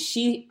 And when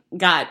she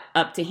got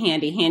up to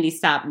Handy, Handy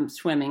stopped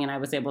swimming and I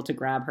was able to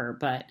grab her.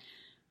 But,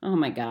 oh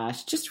my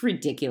gosh, just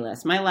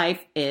ridiculous. My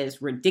life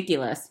is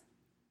ridiculous.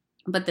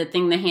 But the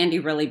thing that Handy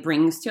really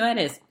brings to it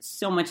is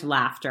so much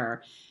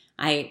laughter.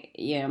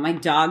 My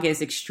dog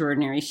is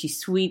extraordinary. She's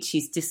sweet,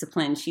 she's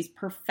disciplined, she's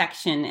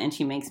perfection, and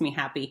she makes me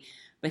happy.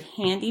 But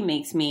Handy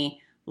makes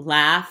me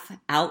laugh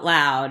out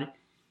loud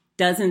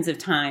dozens of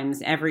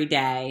times every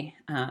day.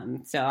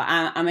 So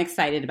I'm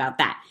excited about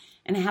that.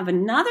 And I have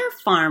another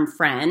farm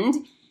friend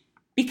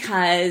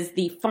because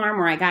the farm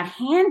where I got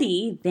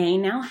Handy, they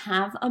now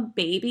have a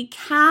baby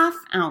calf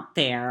out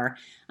there.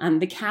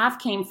 The calf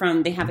came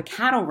from, they have a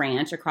cattle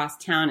ranch across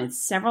town. It's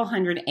several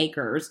hundred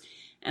acres.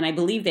 And I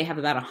believe they have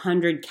about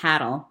 100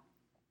 cattle.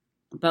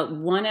 But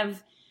one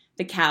of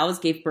the cows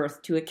gave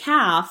birth to a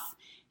calf,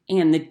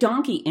 and the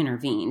donkey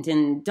intervened.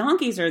 And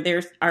donkeys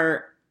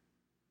are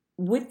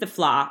with the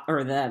flock,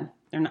 or the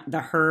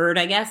herd,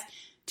 I guess,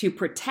 to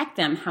protect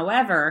them.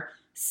 However,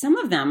 some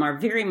of them are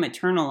very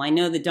maternal. I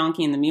know the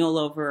donkey and the mule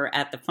over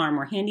at the farm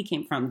where Handy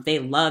came from, they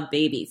love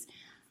babies.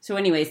 So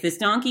anyways, this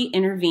donkey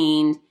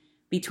intervened,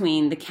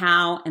 between the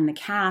cow and the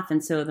calf.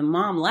 And so the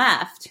mom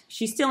left.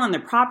 She's still on their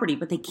property,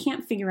 but they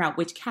can't figure out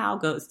which cow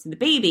goes to the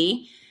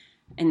baby.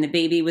 And the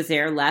baby was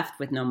there left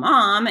with no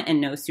mom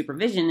and no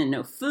supervision and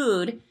no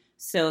food.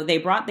 So they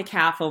brought the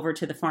calf over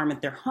to the farm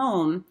at their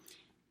home,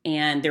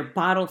 and they're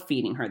bottle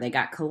feeding her. They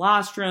got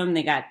colostrum,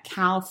 they got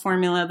cow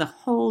formula, the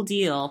whole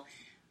deal.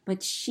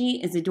 But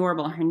she is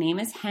adorable. Her name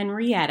is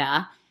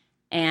Henrietta.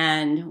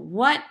 And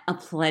what a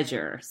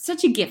pleasure.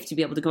 Such a gift to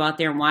be able to go out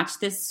there and watch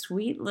this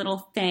sweet little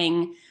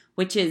thing,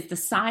 which is the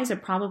size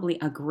of probably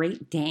a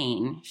Great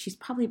Dane. She's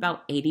probably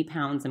about 80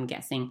 pounds, I'm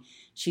guessing.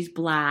 She's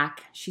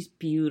black. She's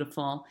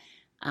beautiful.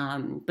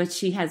 But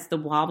she has the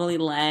wobbly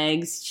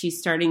legs. She's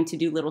starting to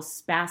do little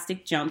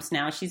spastic jumps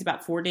now. She's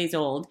about 4 days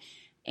old.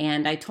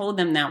 And I told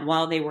them that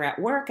while they were at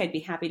work, I'd be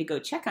happy to go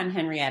check on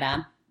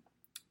Henrietta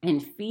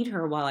and feed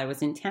her while I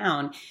was in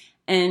town.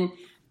 And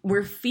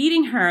we're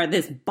feeding her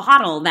this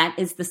bottle that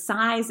is the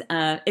size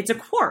of, it's a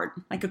quart,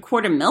 like a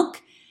quart of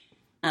milk.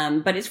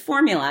 But it's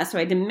formula, so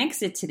I had to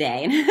mix it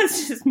today. And it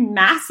has this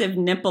massive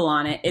nipple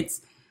on it.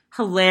 It's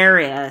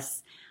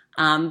hilarious.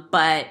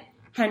 But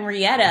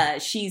Henrietta,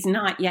 she's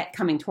not yet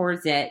coming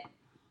towards it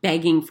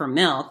begging for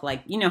milk.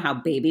 Like, you know how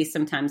babies,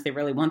 sometimes they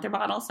really want their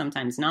bottle,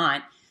 sometimes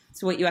not.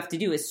 So what you have to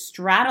do is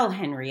straddle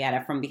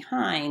Henrietta from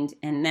behind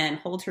and then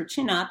hold her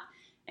chin up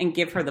and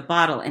give her the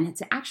bottle. And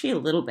it's actually a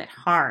little bit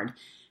hard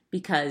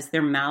because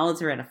their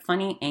mouths are at a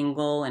funny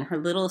angle and her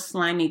little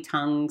slimy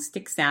tongue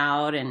sticks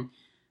out and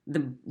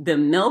the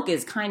milk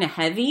is kind of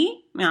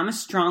heavy. I mean, I'm a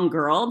strong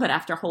girl, but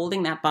after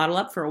holding that bottle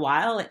up for a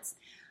while, it's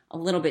a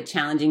little bit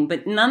challenging.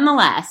 But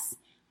nonetheless,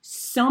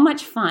 so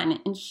much fun.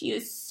 And she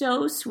is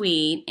so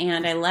sweet.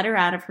 And I let her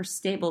out of her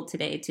stable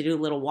today to do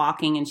a little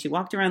walking. And she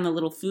walked around the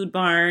little food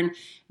barn.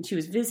 And she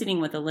was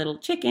visiting with a little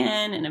chicken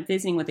and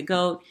visiting with a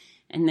goat.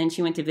 And then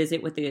she went to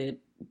visit with the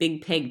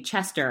big pig,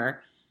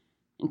 Chester.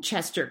 And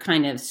Chester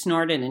kind of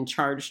snorted and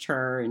charged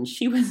her. And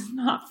she was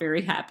not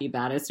very happy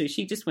about it. So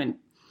she just went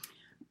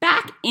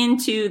back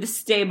into the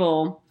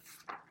stable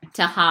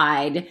to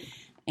hide.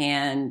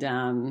 And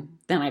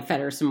then I fed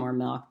her some more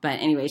milk. But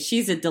anyway,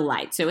 she's a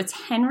delight. So it's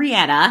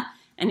Henrietta.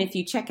 And if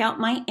you check out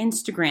my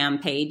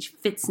Instagram page,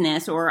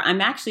 Fitzness, or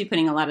I'm actually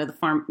putting a lot of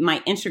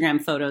my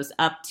Instagram photos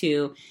up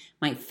to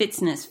my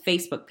Fitzness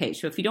Facebook page.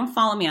 So if you don't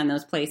follow me on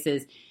those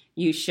places,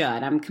 you should.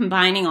 I'm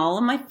combining all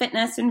of my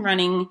fitness and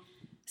running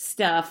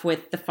stuff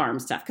with the farm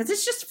stuff because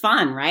it's just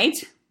fun,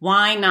 right?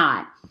 Why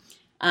not?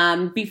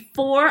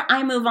 Before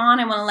I move on,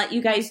 I want to let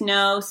you guys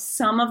know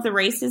some of the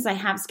races I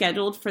have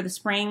scheduled for the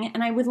spring,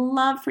 and I would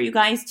love for you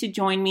guys to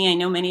join me. I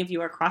know many of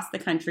you are across the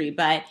country,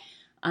 but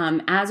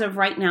as of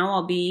right now,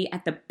 I'll be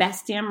at the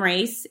Best Damn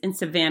Race in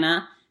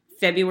Savannah,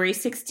 February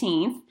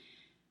 16th,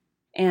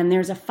 and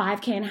there's a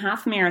 5K and a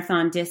half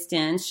marathon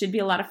distance. Should be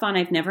a lot of fun.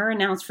 I've never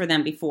announced for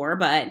them before,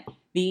 but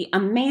the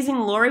amazing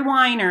Lori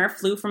Weiner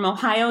flew from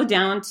Ohio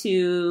down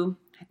to,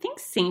 I think,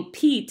 St.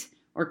 Pete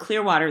or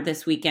Clearwater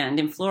this weekend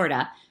in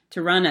Florida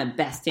to run a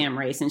Best Damn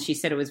Race. And she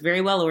said it was very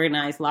well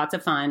organized, lots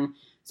of fun.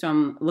 So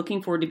I'm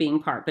looking forward to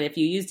being part. But if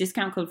you use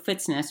discount code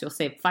Fitzness, you'll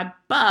save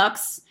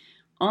 $5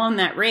 on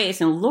that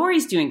race. And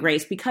Lori's doing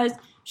great because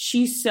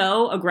she's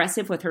so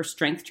aggressive with her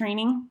strength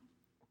training.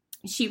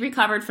 She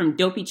recovered from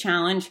Dopey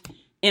Challenge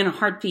in a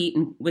heartbeat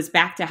and was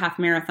back to half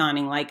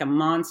marathoning like a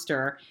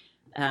monster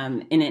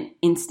in an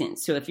instant.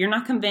 So if you're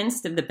not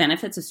convinced of the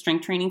benefits of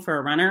strength training for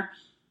a runner,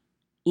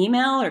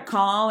 email or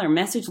call or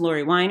message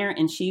Lori Weiner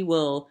and she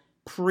will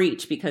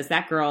preach because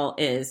that girl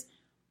is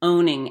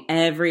owning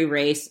every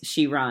race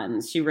she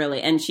runs. She really,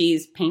 and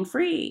she's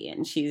pain-free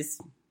and she's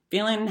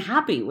feeling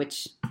happy,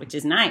 which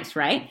is nice,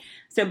 right?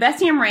 So Best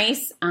Damn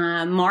Race,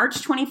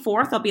 March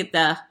 24th, I'll be at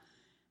the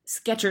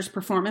Skechers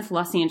Performance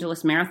Los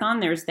Angeles Marathon.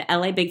 There's the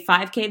LA Big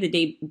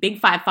 5K,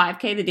 Big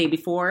 5K the day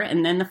before,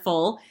 and then the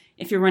full.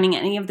 If you're running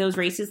any of those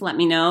races, let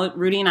me know.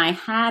 Rudy and I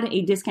had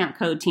a discount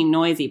code Team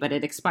Noisy, but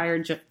it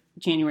expired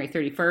January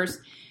 31st.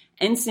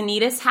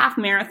 Encinitas Half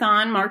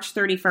Marathon, March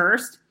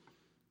 31st.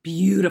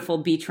 Beautiful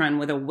beach run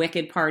with a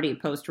wicked party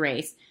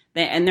post-race.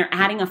 And they're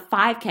adding a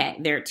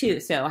 5K there too.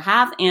 So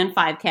half and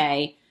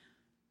 5K,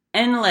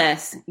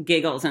 endless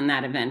giggles in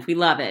that event. We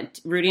love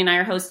it. Rudy and I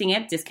are hosting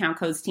it. Discount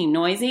code's Team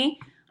Noisy.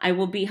 I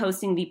will be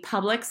hosting the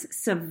Publix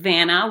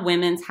Savannah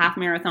Women's Half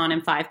Marathon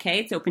and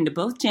 5K. It's open to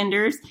both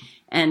genders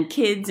and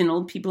kids and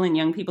old people and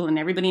young people and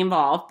everybody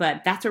involved.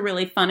 But that's a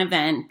really fun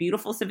event.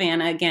 Beautiful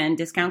Savannah. Again,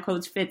 discount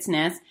code's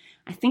Fitzness.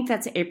 I think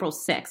that's April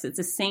 6th.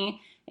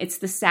 It's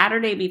the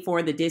Saturday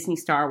before the Disney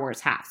Star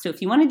Wars half. So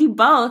if you want to do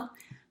both,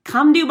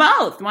 come do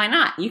both. Why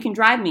not? You can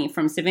drive me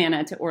from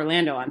Savannah to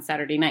Orlando on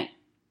Saturday night.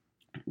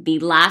 The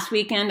last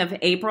weekend of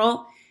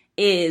April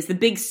is the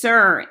Big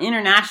Sur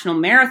International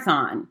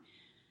Marathon.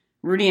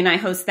 Rudy and I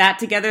host that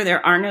together.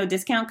 There are no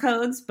discount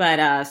codes,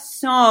 but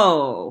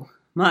so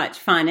much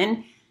fun.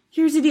 And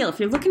here's the deal. If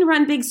you're looking to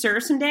run Big Sur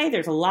someday,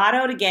 there's a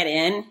lotto to get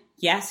in.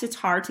 Yes, it's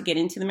hard to get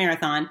into the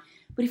marathon.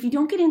 But if you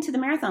don't get into the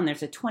marathon,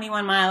 there's a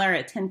 21 miler,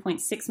 a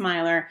 10.6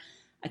 miler,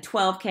 a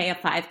 12K, a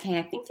 5K.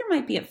 I think there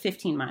might be a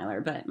 15 miler,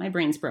 but my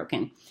brain's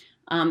broken.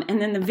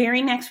 And then the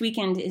very next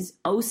weekend is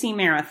OC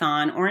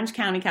Marathon, Orange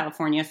County,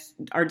 California.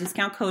 Our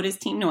discount code is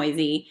Team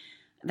Noisy.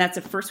 That's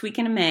the first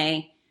weekend of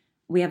May.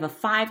 We have a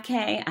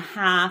 5K, a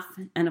half,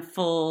 and a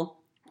full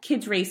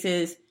kids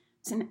races.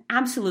 It's an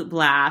absolute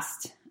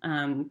blast.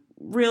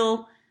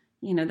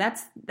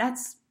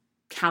 That's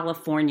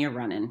California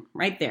running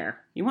right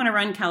there. You want to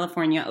run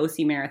California,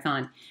 OC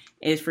Marathon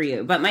is for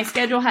you. But my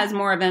schedule has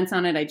more events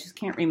on it. I just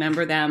can't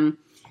remember them.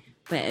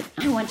 But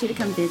I want you to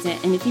come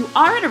visit. And if you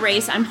are at a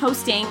race, I'm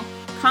hosting.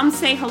 Come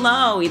say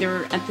hello,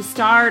 either at the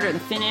start or the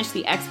finish,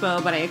 the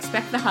expo. But I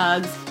expect the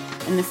hugs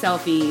and the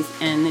selfies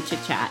and the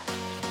chit-chat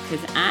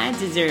because I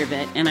deserve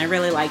it and I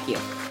really like you.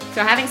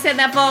 So having said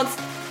that, folks,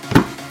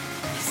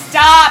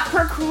 stop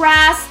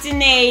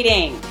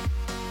procrastinating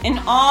in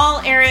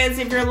all areas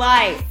of your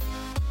life.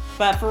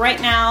 But for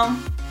right now,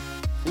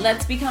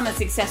 let's become a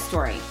success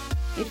story.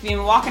 If you've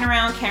been walking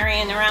around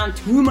carrying around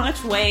too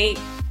much weight,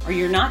 or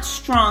you're not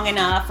strong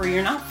enough, or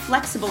you're not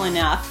flexible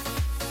enough,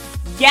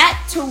 get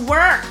to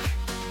work.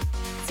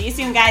 See you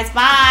soon, guys.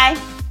 Bye.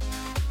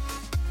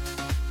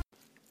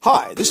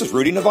 Hi, this is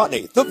Rudy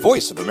Novotny, the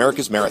voice of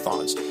America's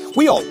Marathons.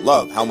 We all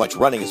love how much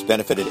running has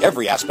benefited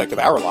every aspect of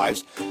our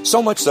lives,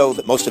 so much so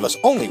that most of us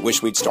only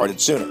wish we'd started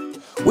sooner.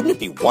 Wouldn't it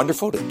be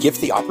wonderful to give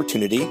the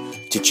opportunity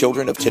to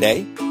children of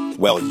today?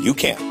 Well, you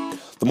can.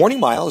 The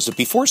Morning Mile is a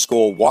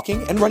before-school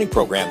walking and running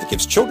program that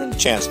gives children a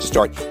chance to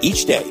start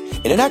each day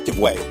in an active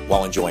way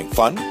while enjoying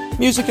fun,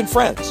 music, and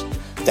friends.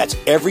 That's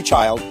every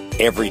child,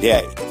 every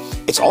day.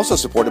 It's also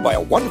supported by a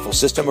wonderful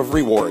system of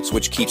rewards,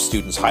 which keeps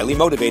students highly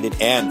motivated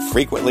and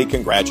frequently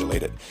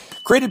congratulated.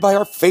 Created by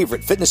our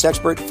favorite fitness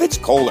expert, Fitz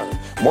Kohler,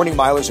 Morning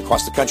Milers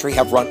across the country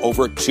have run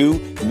over 2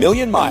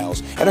 million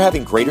miles and are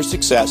having greater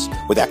success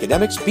with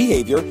academics,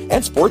 behavior,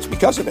 and sports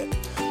because of it.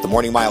 The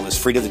Morning Mile is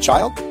free to the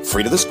child,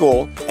 free to the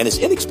school, and is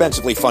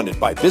inexpensively funded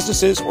by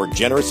businesses or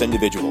generous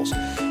individuals.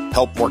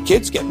 Help more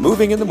kids get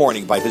moving in the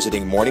morning by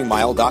visiting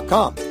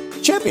morningmile.com.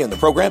 Champion the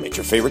program at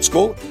your favorite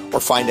school or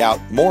find out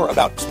more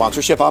about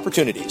sponsorship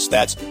opportunities.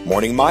 That's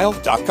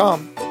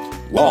morningmile.com.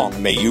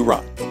 Long may you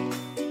run.